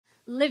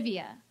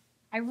Livia,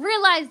 I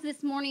realized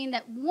this morning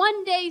that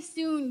one day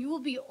soon you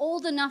will be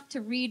old enough to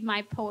read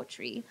my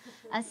poetry.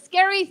 A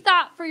scary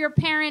thought for your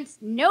parents,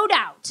 no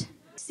doubt.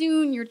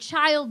 Soon your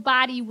child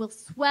body will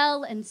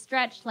swell and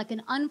stretch like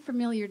an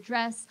unfamiliar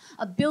dress,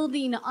 a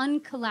building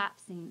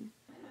uncollapsing.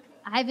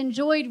 I've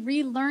enjoyed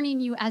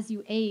relearning you as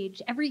you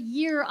age. Every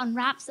year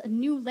unwraps a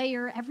new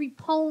layer. Every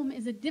poem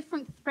is a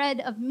different thread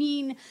of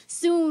mean.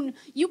 Soon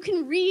you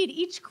can read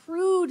each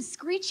crude,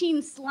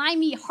 screeching,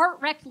 slimy,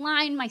 heart-wrecked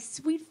line, my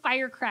sweet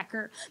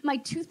firecracker, my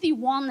toothy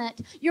walnut.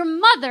 Your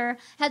mother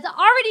has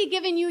already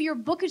given you your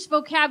bookish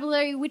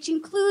vocabulary, which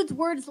includes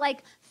words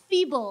like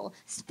feeble,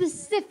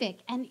 specific,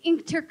 and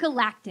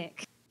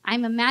intergalactic.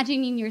 I'm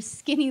imagining your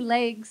skinny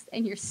legs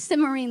and your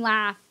simmering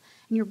laugh,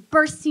 and your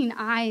bursting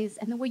eyes,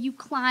 and the way you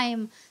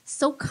climb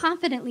so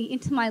confidently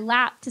into my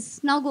lap to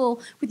snuggle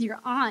with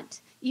your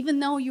aunt, even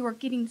though you are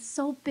getting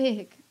so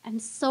big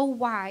and so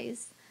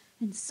wise,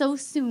 and so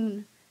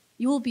soon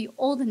you will be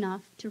old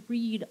enough to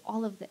read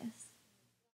all of this.